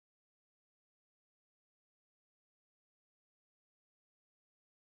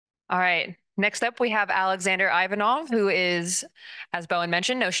All right. Next up, we have Alexander Ivanov, who is, as Bowen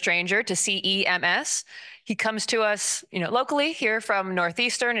mentioned, no stranger to CEMS. He comes to us, locally here from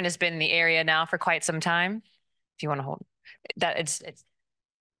Northeastern and has been in the area now for quite some time. If you want to hold that, it's.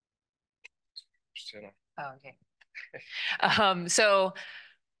 Oh, okay. So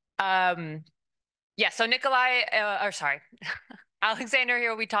Nikolai, Alexander here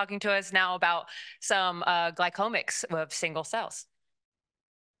will be talking to us now about some glycomics of single cells.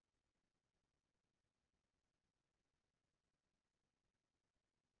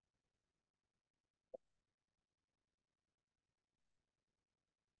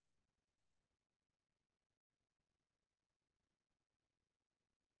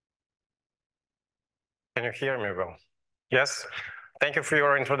 Can you hear me well? Yes. Thank you for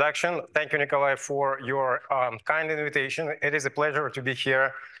your introduction. Thank you, Nikolai, for your kind invitation. It is a pleasure to be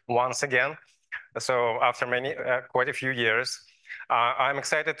here once again. So after quite a few years, I'm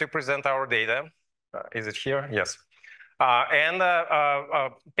excited to present our data. Is it here? Yes.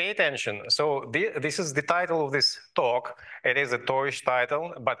 Pay attention. So this is the title of this talk. It is a toyish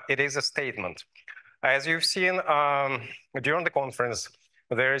title, but it is a statement. As you've seen during the conference,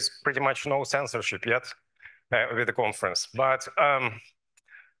 there is pretty much no censorship yet with the conference. But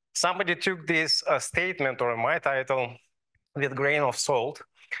somebody took this statement or my title with a grain of salt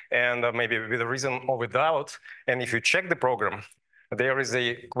and maybe with a reason or without. And if you check the program, there is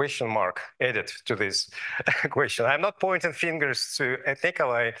a question mark added to this question. I'm not pointing fingers to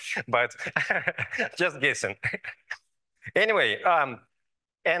Nikolai, but just guessing. Anyway,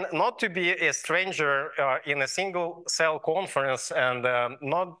 and not to be a stranger in a single cell conference and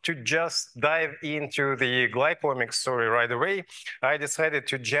not to just dive into the glycomics story right away, I decided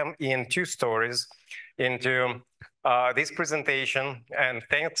to jump in two stories into this presentation. And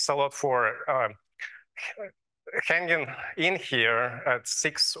thanks a lot for hanging in here at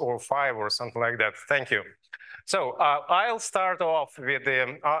 6 or 5 or something like that. Thank you. So I'll start off with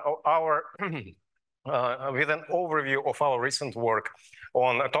with an overview of our recent work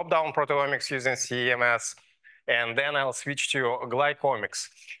on top-down proteomics using CEMS, and then I'll switch to glycomics.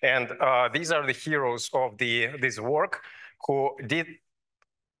 And these are the heroes of this work who did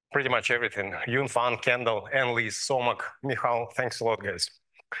pretty much everything. Yunfan, Kendall, Annelies, Somak, Michal, thanks a lot, guys.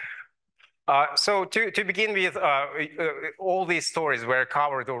 So to begin with, all these stories were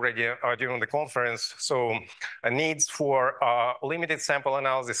covered already during the conference. So needs for limited sample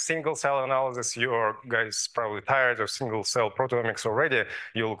analysis, single cell analysis. You're guys probably tired of single cell proteomics already.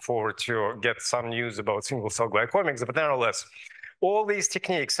 You look forward to get some news about single cell glycomics, but nevertheless, all these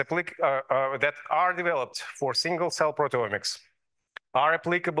techniques that are developed for single cell proteomics are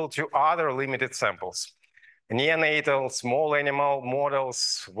applicable to other limited samples. Neonatal, small animal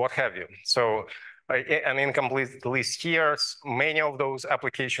models, what have you. So an incomplete list here. Many of those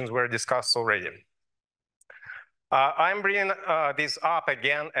applications were discussed already. I'm bringing this up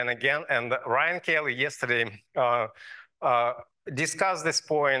again and again, and Ryan Kelly yesterday discussed this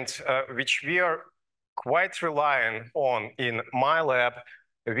point, which we are quite relying on in my lab.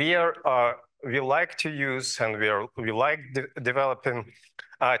 We like to use and we like developing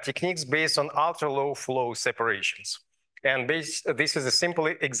techniques based on ultra-low flow separations. And this is a simple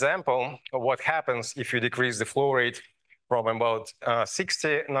example of what happens if you decrease the flow rate from about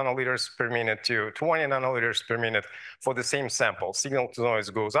 60 nanoliters per minute to 20 nanoliters per minute for the same sample. Signal to noise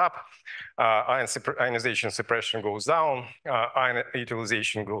goes up, ionization suppression goes down, ion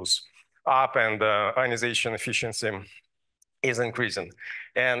utilization goes up, and ionization efficiency is increasing.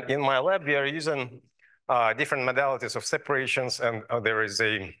 And in my lab, we are using different modalities of separations, and there is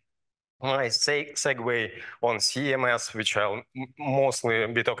a nice segue on CEMS, which I'll mostly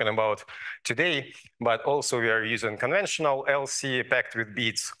be talking about today, but also we are using conventional LC packed with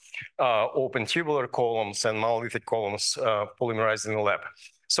beads, open tubular columns and monolithic columns polymerized in the lab.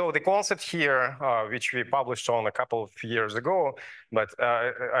 So the concept here, which we published on a couple of years ago, but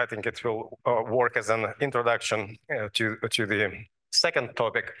I think it will work as an introduction to the second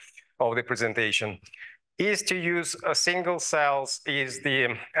topic of the presentation, is to use single cells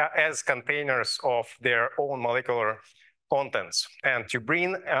as containers of their own molecular contents and to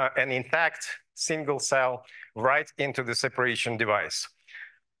bring an intact single cell right into the separation device.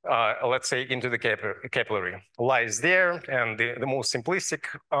 Let's say into the capillary, lies there, and the most simplistic,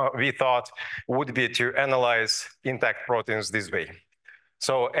 we thought, would be to analyze intact proteins this way.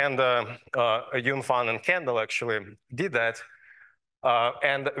 So, and Yunfan and Kendall actually did that.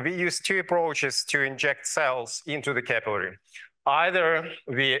 And we used two approaches to inject cells into the capillary. Either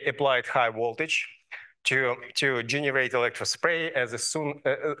we applied high voltage to generate electrospray as soon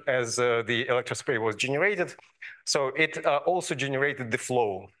as the electrospray was generated. So it also generated the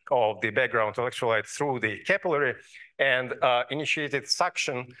flow of the background electrolyte through the capillary and initiated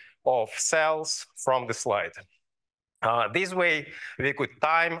suction of cells from the slide. This way, we could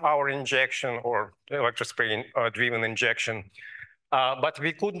time our injection or electrospray-driven injection, but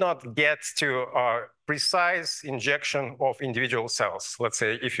we could not get to precise injection of individual cells. Let's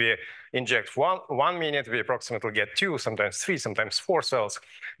say if we inject 1 minute, we approximately get 2, sometimes 3, sometimes 4 cells,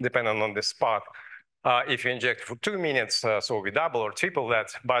 depending on the spot. If you inject for 2 minutes, so we double or triple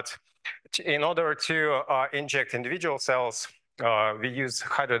that. But in order to inject individual cells, we use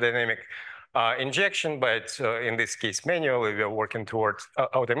hydrodynamic injection, but in this case, manually, we are working towards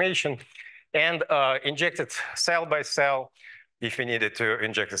automation and injected cell by cell. If we needed to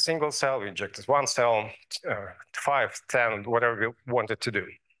inject a single cell, we injected 1 cell, 5, 10, whatever we wanted to do.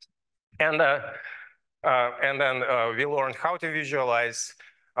 And then we learned how to visualize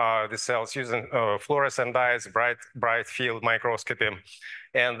the cells using fluorescent dyes, bright field microscopy.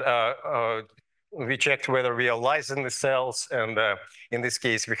 And we checked whether we are lysing the cells. And in this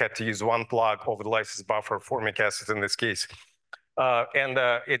case, we had to use 1 plug over the lysis buffer, formic acid in this case.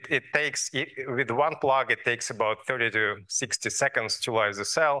 It takes, with 1 plug, it takes about 30 to 60 seconds to lyse the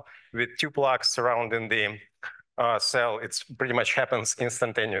cell. With 2 plugs surrounding the cell, it pretty much happens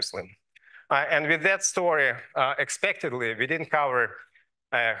instantaneously. And with that story, expectedly, we didn't cover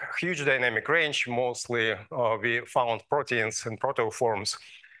a huge dynamic range. Mostly, we found proteins and proteoforms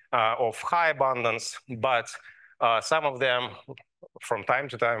of high abundance, but some of them, from time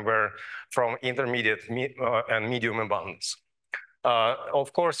to time, were from intermediate and medium abundance.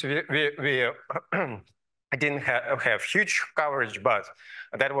 Of course, we didn't have huge coverage, but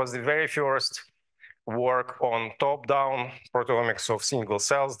that was the very first work on top-down proteomics of single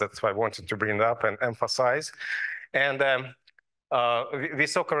cells. That's why I wanted to bring it up and emphasize. And we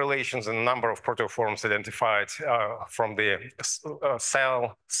saw correlations in a number of proteoforms identified from the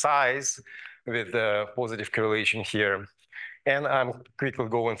cell size with the positive correlation here. And I'm quickly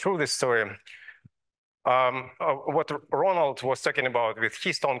going through this story. What Ronald was talking about with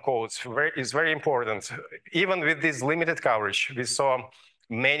histone codes is very important. Even with this limited coverage, we saw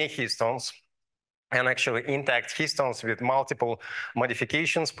many histones, and actually intact histones with multiple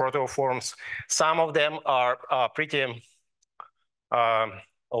modifications, proteoforms. Some of them are pretty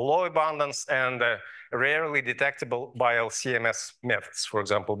low abundance and rarely detectable by LC-MS methods, for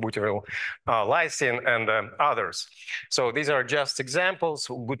example, butyryl lysine and others. So these are just examples,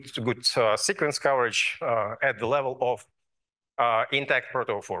 good sequence coverage at the level of intact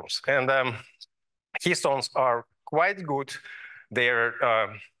proteoforms. And histones are quite good. They're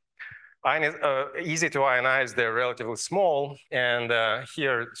easy to ionize, they're relatively small, and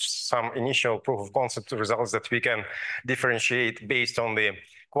here some initial proof of concept results that we can differentiate based on the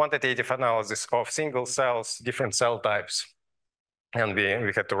quantitative analysis of single cells, different cell types. And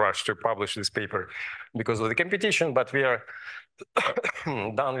we had to rush to publish this paper because of the competition, but we are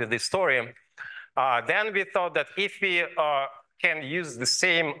done with this story. Then we thought that if we can use the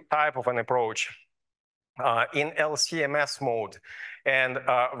same type of an approach in LC-MS mode, and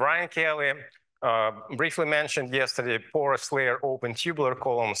Ryan Kelly briefly mentioned yesterday porous layer open tubular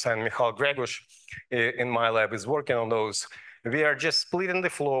columns, and Michal Gregush in my lab is working on those. We are just splitting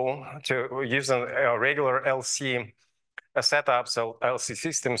the flow to using regular LC setups, LC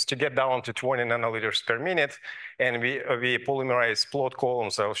systems, to get down to 20 nanoliters per minute, and we polymerize plot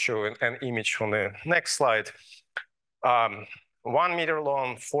columns. I'll show an image on the next slide. 1 meter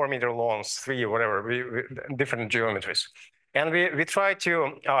long, 4 meter long, 3, whatever, different geometries. And we try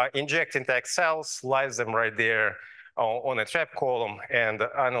to inject intact cells, lyse them right there on a trap column, and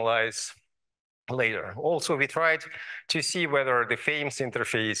analyze later. Also, we tried to see whether the FAMES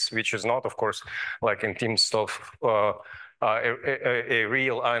interface, which is not, of course, like in timsTOF, a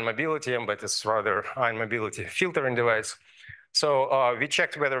real ion mobility, but it's rather ion mobility filtering device. So we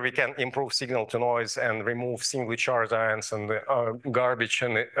checked whether we can improve signal to noise and remove singly charged ions and garbage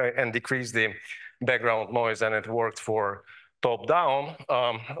and decrease the background noise, and it worked for top-down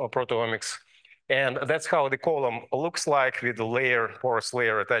proteomics. And that's how the column looks like, with the layer, porous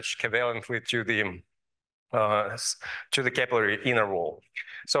layer attached covalently to the capillary inner wall.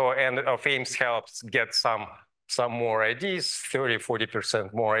 So, and FAMES helps get some more IDs,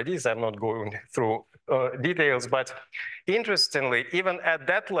 30–40% more IDs. I'm not going through details, but interestingly, even at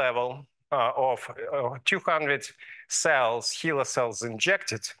that level of 200 cells, HeLa cells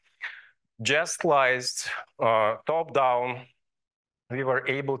injected, just lysed top-down, we were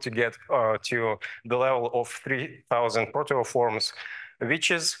able to get to the level of 3,000 proteoforms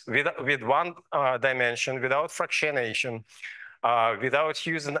which is with one dimension, without fractionation, without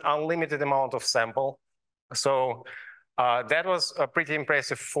using unlimited amount of sample. So that was pretty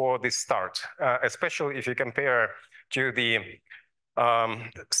impressive for the start, especially if you compare to the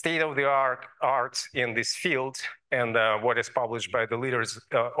state-of-the-art in this field and what is published by the leaders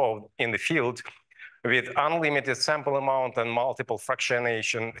in the field, with unlimited sample amount and multiple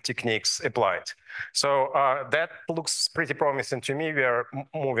fractionation techniques applied. So that looks pretty promising to me. We are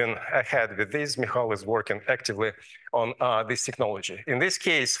moving ahead with this. Michal is working actively on this technology. In this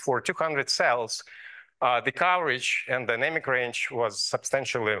case, for 200 cells, the coverage and dynamic range was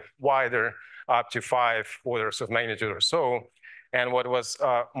substantially wider, up to 5 orders of magnitude or so. And what was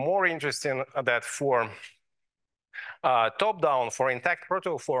more interesting, that for top-down, for intact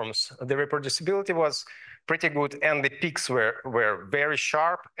proteoforms, the reproducibility was pretty good, and the peaks were very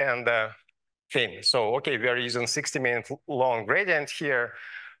sharp and thin. So, okay, we are using 60-minute long gradient here.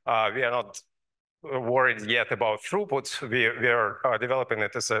 We are not worried yet about throughput. We are developing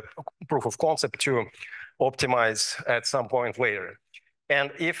it as a proof of concept to optimize at some point later.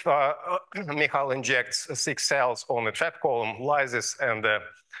 And if Michal injects 6 cells on the trap column, lyses and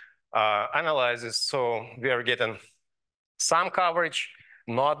analyzes, so we are getting some coverage,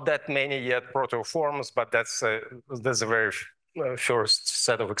 not that many yet proteoforms, but that's a very first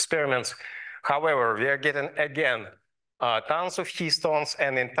set of experiments. However, we are getting, again, tons of histones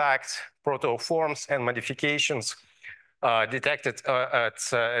and intact proteoforms and modifications detected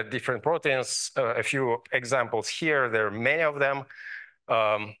at different proteins. A few examples here, there are many of them.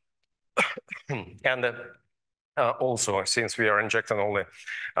 And also, since we are injecting only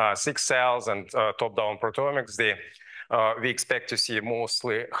 6 cells and top-down proteomics, we expect to see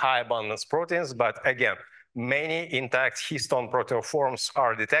mostly high abundance proteins, but again, many intact histone proteoforms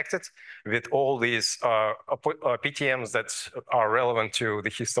are detected with all these PTMs that are relevant to the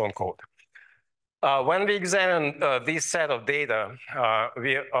histone code. When we examined this set of data,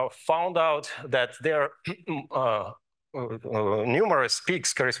 we found out that there are numerous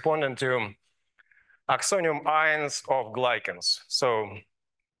peaks corresponding to oxonium ions of glycans. So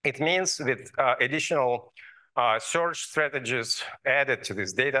it means with additional search strategies added to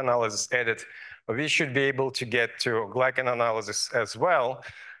this data analysis we should be able to get to glycan analysis as well,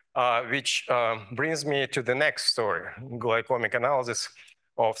 which brings me to the next story, glycomic analysis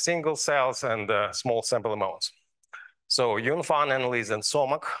of single cells and small sample amounts. So Yunfan, Annelies, and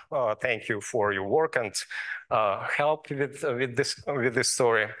Somak, thank you for your work and help with this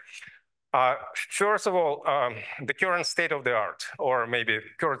story. First of all, the current state of the art, or maybe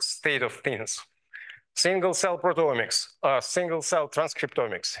current state of things, single cell proteomics, single cell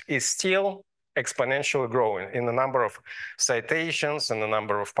transcriptomics is still exponentially growing in the number of citations and the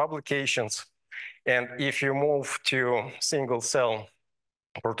number of publications. And if you move to single cell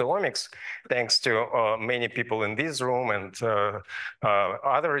proteomics, thanks to many people in this room and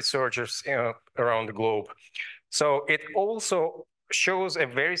other researchers around the globe. So it also shows a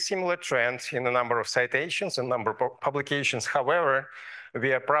very similar trend in the number of citations and number of publications. However,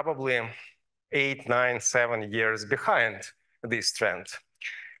 we are probably 8, 9, 7 years behind this trend.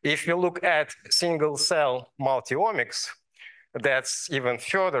 If you look at single cell multiomics, that's even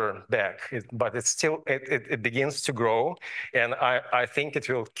further back, but it's still, it begins to grow. And I think it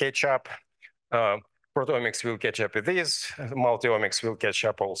will catch up. Proteomics will catch up with this. Multiomics will catch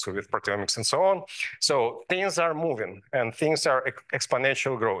up also with proteomics and so on. So things are moving and things are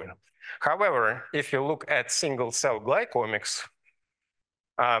exponentially growing. However, if you look at single cell glycomics,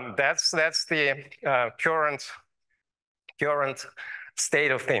 that's the current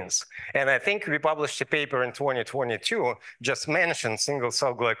state of things. And I think we published a paper in 2022, just mentioned single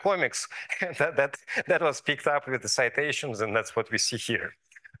cell glycomics, that was picked up with the citations, and that's what we see here.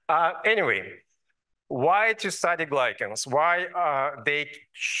 Anyway, why to study glycans? Why they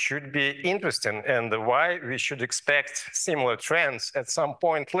should be interesting, and why we should expect similar trends at some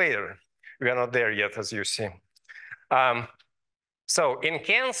point later. We are not there yet, as you see. So in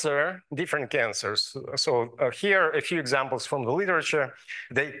cancer, different cancers. So here are a few examples from the literature.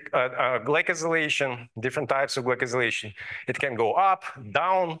 Glycosylation, different types of glycosylation. It can go up,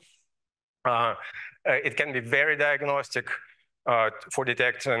 down. It can be very diagnostic for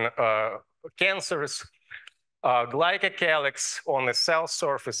detecting cancers. Glycocalyx on the cell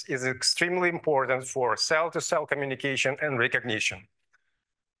surface is extremely important for cell-to-cell communication and recognition.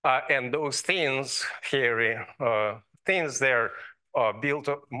 And those things, hairy things, they're built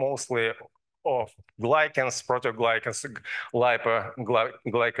mostly of glycans, proteoglycans,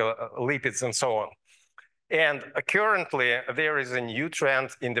 glycolipids, and so on. And currently, there is a new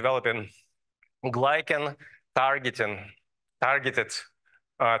trend in developing glycan targeted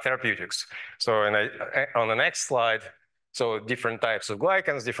therapeutics. So on the next slide, so different types of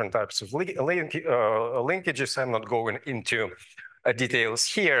glycans, different types of linkages. I'm not going into details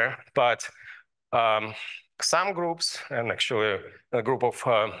here, but some groups, and actually a group of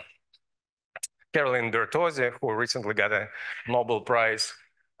Caroline Bertozzi, who recently got a Nobel Prize,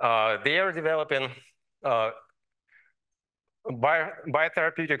 they are developing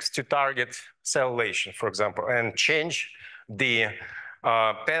biotherapeutics to target cellulation, for example, and change the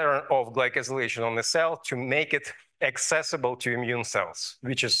pattern of glycosylation on the cell to make it accessible to immune cells,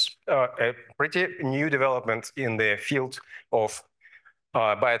 which is a pretty new development in the field of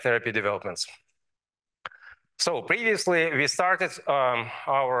biotherapy developments. So previously, we started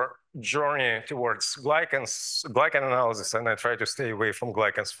our journey towards glycan analysis, and I tried to stay away from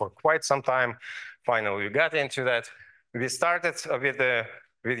glycans for quite some time. Finally, we got into that. We started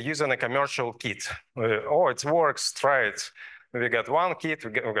with using a commercial kit. Oh, it works, try it. We got one kit,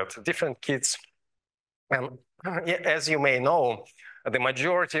 we got different kits. And as you may know, the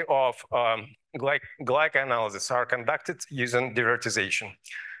majority of glycan analysis are conducted using divartization.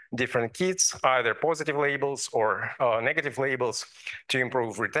 Different kits, either positive labels or negative labels to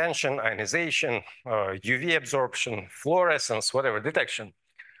improve retention, ionization, UV absorption, fluorescence, whatever, detection.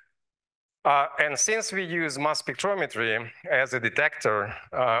 And since we use mass spectrometry as a detector,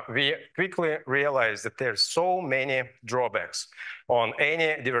 we quickly realized that there's so many drawbacks on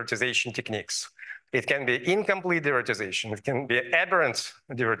any divartization techniques. It can be incomplete divartization. It can be aberrant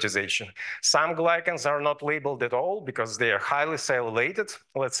divartization. Some glycans are not labeled at all because they are highly cellulated,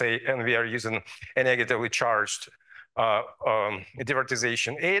 let's say, and we are using a negatively charged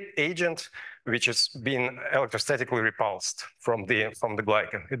divartization agent, which has been electrostatically repulsed from the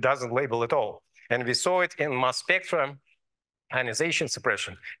glycan. It doesn't label at all. And we saw it in mass spectrum, ionization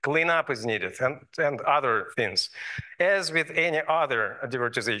suppression, cleanup is needed, and other things, as with any other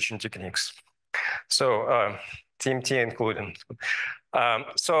divartization techniques. So Team T included.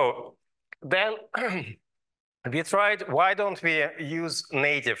 So then we tried, why don't we use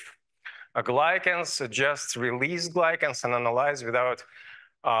native glycans, just release glycans and analyze without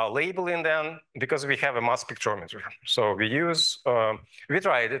labeling them, because we have a mass spectrometer. So we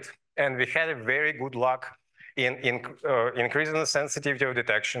tried it, and we had a very good luck in increasing the sensitivity of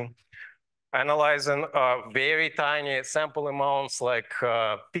detection, analyzing very tiny sample amounts like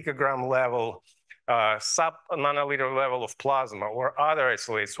picogram level, sub-nanoliter level of plasma, or other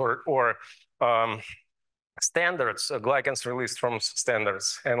isolates, or standards, glycans released from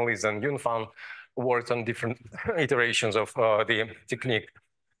standards. Annelies and Yunfan worked on different iterations of the technique.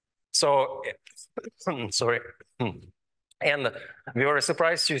 So, sorry. And we were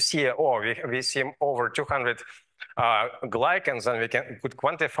surprised to see, we see over 200 glycans, and we could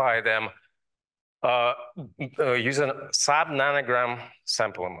quantify them using sub-nanogram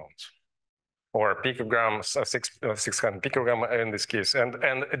sample amounts, or picograms, 600 picogram in this case,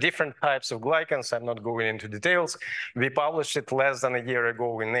 and different types of glycans. I'm not going into details. We published it less than a year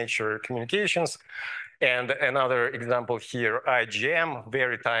ago in Nature Communications. And another example here, IgM,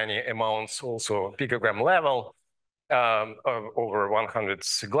 very tiny amounts, also picogram level, over 100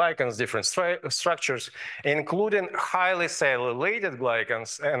 glycans, different structures, including highly cellulated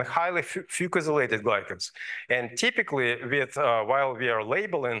glycans and highly fucosylated glycans. And typically, while we are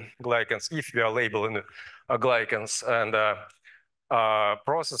labeling glycans, if we are labeling glycans and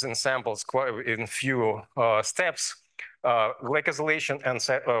processing samples in few steps, glycosylation and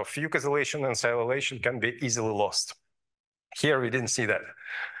fucosylation and cellulation can be easily lost. Here, we didn't see that.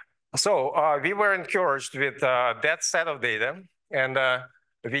 So we were encouraged with that set of data, and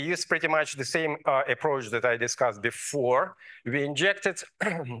we used pretty much the same approach that I discussed before. We injected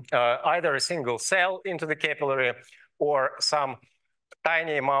either a single cell into the capillary or some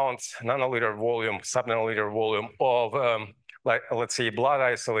tiny amount, nanoliter volume, sub-nanoliter volume of, like, let's say, blood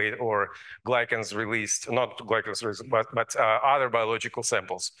isolate or glycans released, not glycans released, but other biological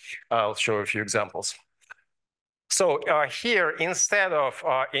samples. I'll show a few examples. So here, instead of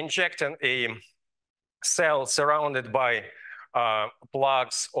injecting a cell surrounded by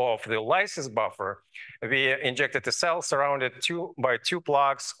plugs of the lysis buffer, we injected a cell surrounded by two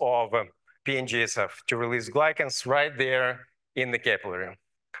plugs of PNGSF to release glycans right there in the capillary.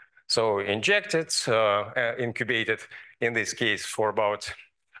 So injected, incubated, in this case, for about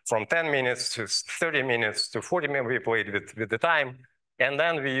from 10 minutes to 30 minutes to 40 minutes. We played with the time. And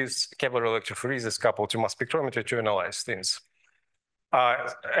then we use capillary electrophoresis coupled to mass spectrometry to analyze things.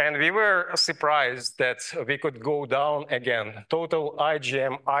 And we were surprised that we could go down again. Total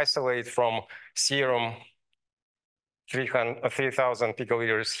IgM isolate from serum 3,000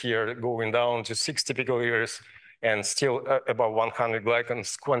 picoliters here, going down to 60 picoliters and still about 100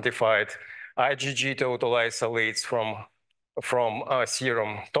 glycans quantified. IgG total isolates from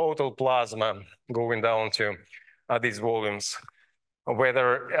serum, total plasma going down to these volumes.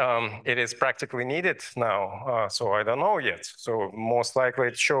 Whether it is practically needed now, so I don't know yet. So most likely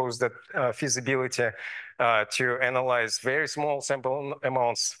it shows that feasibility to analyze very small sample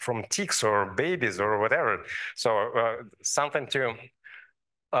amounts from ticks or babies or whatever. So something to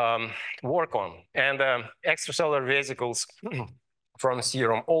work on. And extracellular vesicles from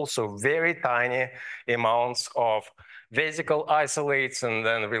serum, also very tiny amounts of vesicle isolates and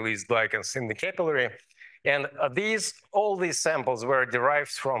then released glycans in the capillary. And all these samples were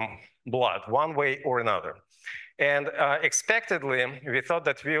derived from blood, one way or another. And expectedly, we thought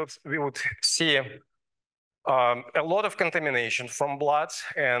that we would see a lot of contamination from blood,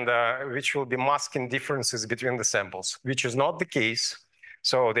 and which will be masking differences between the samples, which is not the case.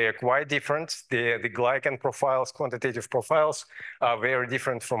 So they are quite different. The glycan profiles, quantitative profiles, are very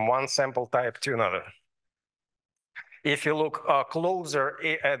different from one sample type to another. If you look closer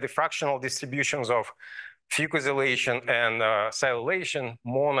at the fractional distributions of fucosylation and cellulation,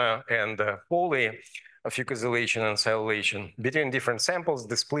 mono and poly fucosylation and cellulation, between different samples,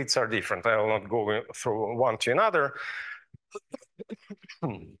 the splits are different. I will not go through one to another.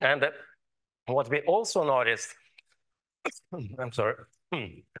 And what we also noticed, I'm sorry,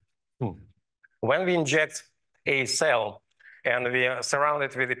 when we inject a cell and we surround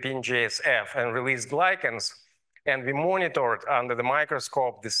it with the PNGSF and release glycans, and we monitored under the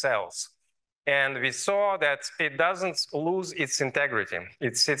microscope the cells, and we saw that it doesn't lose its integrity.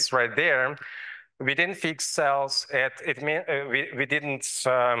 It sits right there. We didn't fix cells. We didn't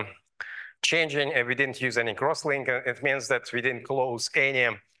change any, we didn't use any cross-link. It means that we didn't close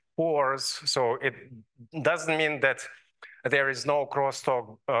any pores. So it doesn't mean that there is no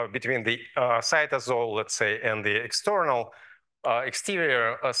crosstalk between the cytosol, let's say, and the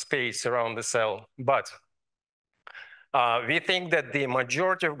exterior space around the cell. But we think that the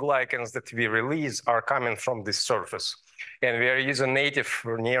majority of glycans that we release are coming from this surface. And we are using native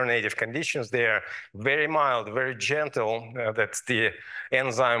or near-native conditions. They are very mild, very gentle, that the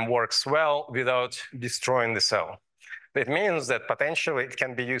enzyme works well without destroying the cell. That means that potentially it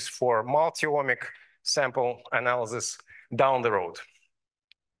can be used for multi-omic sample analysis down the road.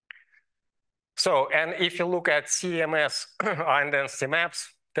 So, and if you look at CMS ion density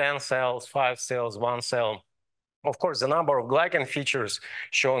maps, 10 cells, 5 cells, 1 cell, of course, the number of glycan features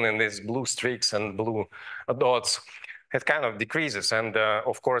shown in these blue streaks and blue dots, it kind of decreases. And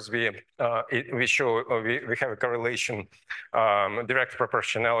of course, we have a correlation, direct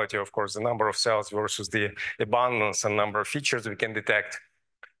proportionality, of course, the number of cells versus the abundance and number of features we can detect.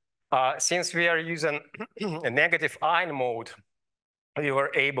 Since we are using a negative ion mode, we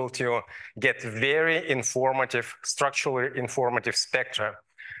were able to get very informative, structurally informative spectra.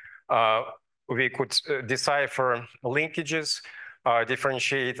 We could decipher linkages,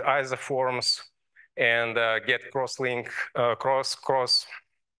 differentiate isoforms, and get cross-link, cross-ring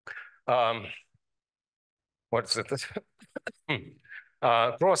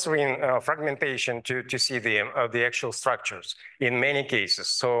fragmentation to see the actual structures in many cases.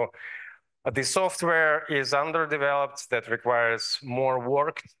 So the software is underdeveloped, that requires more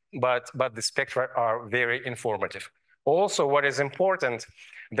work, but the spectra are very informative. Also, what is important,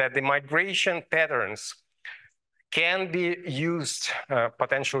 that the migration patterns can be used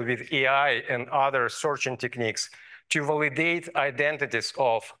potentially with AI and other searching techniques to validate identities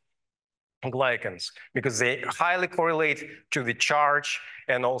of glycans, because they highly correlate to the charge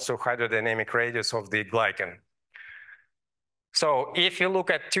and also hydrodynamic radius of the glycan. So if you look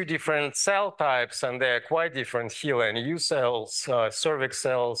at two different cell types, and they're quite different, HeLa and U cells, cervix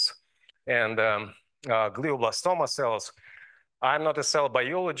cells, and glioblastoma cells, I'm not a cell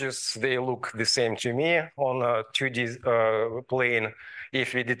biologist. They look the same to me on a 2D plane.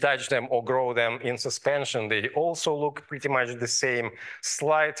 If we detach them or grow them in suspension, they also look pretty much the same.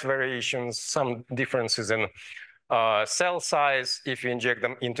 Slight variations, some differences in cell size. If you inject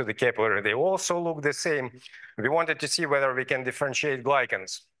them into the capillary, they also look the same. We wanted to see whether we can differentiate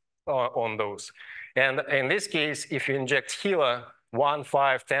glycans on those. And in this case, if you inject HeLa, 1,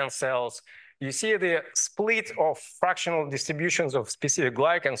 5, 10 cells, you see the split of fractional distributions of specific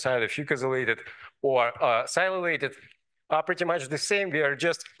glycans, either fucosylated or sialylated, are pretty much the same. We are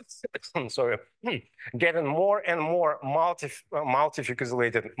just sorry, getting more and more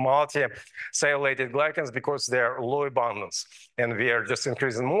multi-fucosylated, multi-sialylated glycans because they're low abundance. And we are just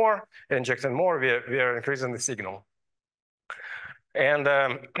increasing more, injecting more, we are increasing the signal. And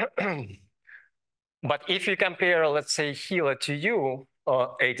but if you compare, let's say, HeLa to U,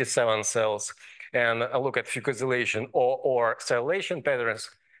 87 cells, and look at fucosylation or cellulation patterns,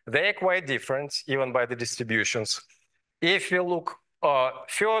 they're quite different, even by the distributions. If you look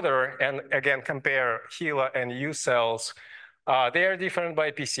further and again compare HeLa and U cells, they are different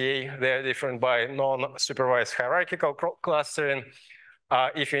by PCA, they're different by non-supervised hierarchical clustering.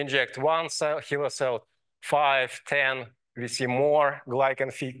 If you inject one cell, HeLa cell, 5, 10, we see more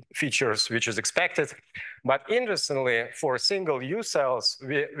glycan features, which is expected. But interestingly, for single U cells,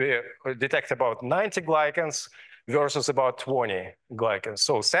 we detect about 90 glycans versus about 20 glycans.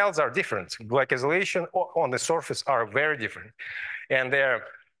 So cells are different. Glycosylation on the surface are very different. And there,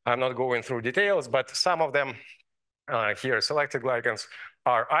 I'm not going through details, but some of them here, selected glycans,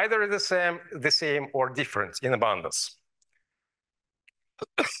 are either the same or different in abundance.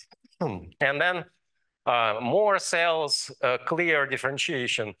 And then more cells, clear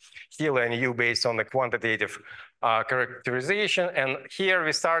differentiation, HeLa and U based on the quantitative characterization. And here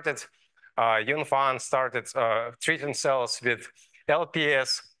we started, Yunfan started treating cells with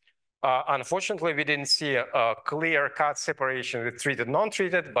LPS. Unfortunately, we didn't see a clear-cut separation with treated,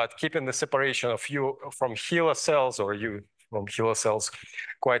 non-treated, but keeping the separation of U from HeLa cells or U from HeLa cells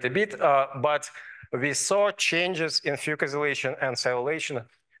quite a bit. But we saw changes in fucosylation and cellulation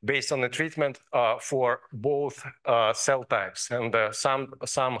based on the treatment for both cell types, and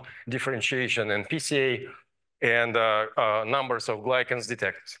some differentiation in PCA and numbers of glycans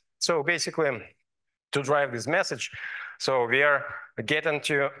detected. So basically, to drive this message, so we are getting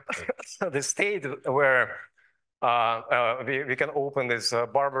to the state where we can open this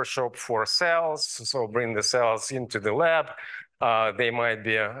barber shop for cells, so bring the cells into the lab. They might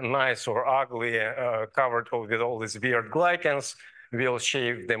be nice or ugly, covered with all these weird glycans. We'll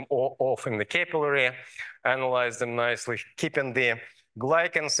shave them off in the capillary, analyze them nicely, keeping the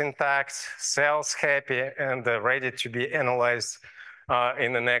glycans intact, cells happy, and ready to be analyzed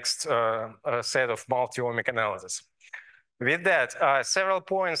in the next set of multi-omic analysis. With that, several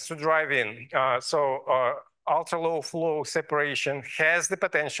points to drive in. Ultra-low flow separation has the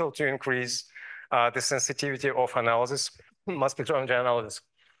potential to increase the sensitivity of analysis, mass spectrometry analysis.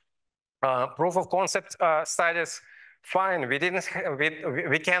 Proof of concept studies, fine.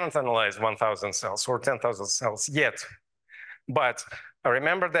 We cannot analyze 1,000 cells or 10,000 cells yet. But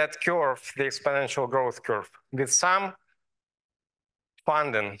remember that curve, the exponential growth curve, with some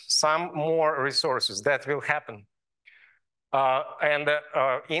funding, some more resources, that will happen.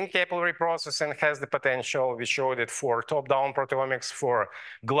 In capillary processing has the potential, we showed it for top-down proteomics, for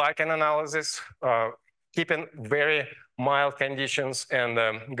glycan analysis, keeping very mild conditions, and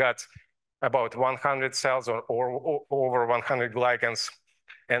got about 100 cells or over 100 glycans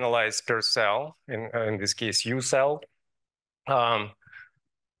analyzed per cell, in this case, U cell.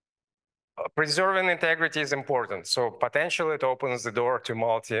 Preserving integrity is important. So potentially it opens the door to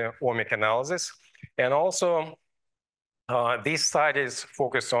multi-omic analysis. And also, these studies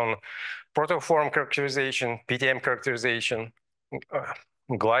focus on proteoform characterization, PTM characterization,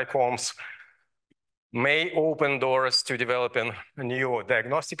 glycomes, may open doors to developing a new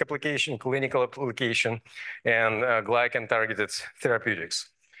diagnostic application, clinical application, and glycan-targeted therapeutics.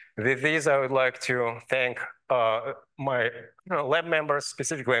 With this, I would like to thank my lab members,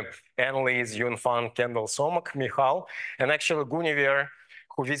 specifically Annalise, Yunfan, Kendall, Somak, Michal, and actually Guinevere,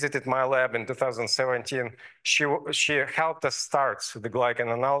 who visited my lab in 2017. She helped us start the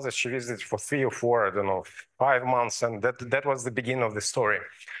glycan analysis. She visited for 3 or 4, I don't know, 5 months, and that was the beginning of the story.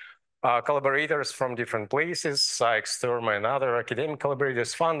 Collaborators from different places, Sykes, Thurma, and other academic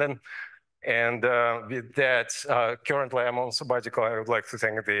collaborators funding. And with that, currently I'm on sabbatical. I would like to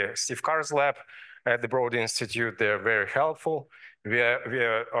thank the Steve Carr's lab at the Broad Institute. They're very helpful. We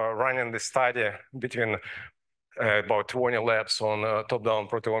are running the study between about 20 labs on top-down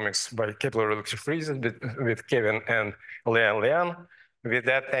proteomics by capillary electrophoresis with Kevin and Leanne. With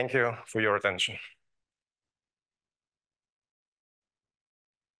that, thank you for your attention.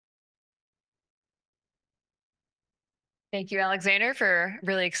 Thank you, Alexander, for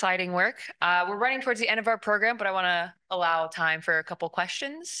really exciting work. We're running towards the end of our program, but I want to allow time for a couple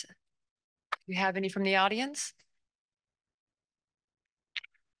questions. Do you have any from the audience?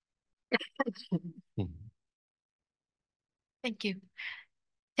 Thank you.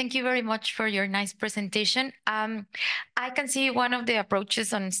 Thank you very much for your nice presentation. I can see one of the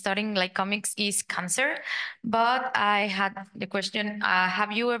approaches on studying glycomics is cancer, but I had the question,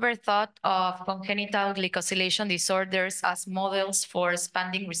 have you ever thought of congenital glycosylation disorders as models for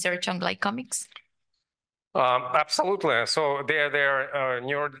expanding research on glycomics? Absolutely. So they are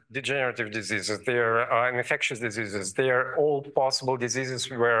neurodegenerative diseases, they are infectious diseases, they are all possible diseases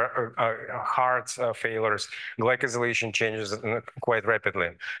where heart failures, glycosylation changes quite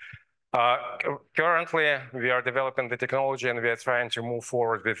rapidly. Currently, we are developing the technology and we are trying to move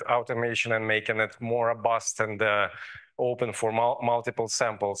forward with automation and making it more robust and open for multiple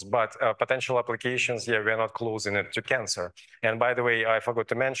samples. But potential applications, yeah, we're not closing it to cancer. And by the way, I forgot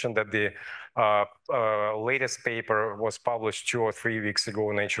to mention that the latest paper was published 2 or 3 weeks ago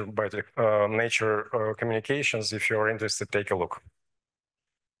in Nature Communications. If you're interested, take a look.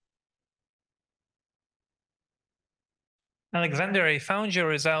 Alexander, I found your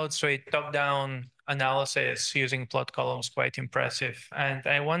results, so a top-down analysis using plot columns quite impressive. And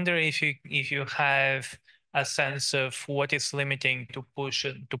I wonder if you have a sense of what is limiting to push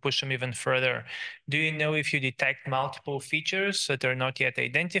them even further. Do you know if you detect multiple features that are not yet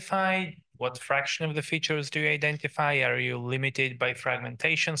identified? What fraction of the features do you identify? Are you limited by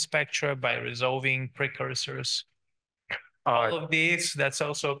fragmentation spectra, by resolving precursors? All of these, that's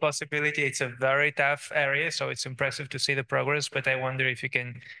also a possibility. It's a very tough area, so it's impressive to see the progress, but I wonder if you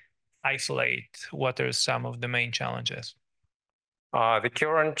can isolate what are some of the main challenges. The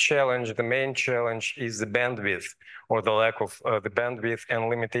current challenge, the main challenge is the bandwidth or the lack of the bandwidth and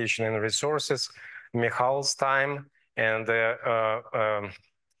limitation in resources, Michal's time, and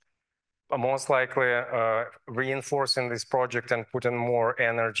most likely reinforcing this project and putting more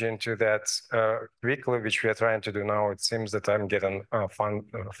energy into that quickly, which we are trying to do now. It seems that I'm getting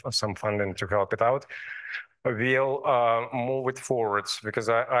some funding to help it out. We'll move it forwards because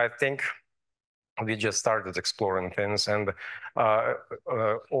I think we just started exploring things, and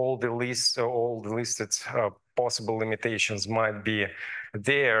all the listed possible limitations might be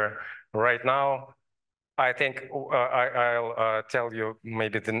there right now. I think I'll tell you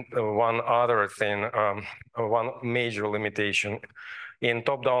maybe one other thing, one major limitation. In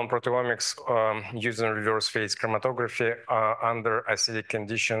top-down proteomics, using reverse phase chromatography under acidic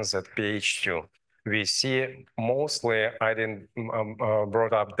conditions at pH 2. We see mostly, I didn't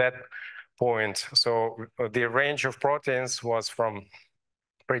brought up that point. So the range of proteins was from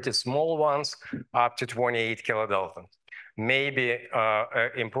pretty small ones up to 28 kilodalton. Maybe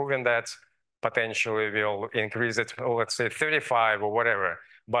improving that potentially will increase it, let's say 35 or whatever.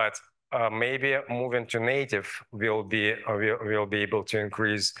 But maybe moving to native will be able to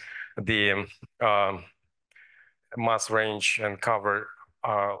increase the mass range and cover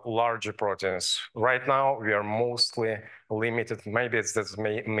larger proteins. Right now, we are mostly limited. Maybe it's this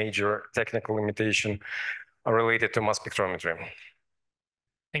major technical limitation related to mass spectrometry.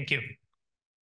 Thank you.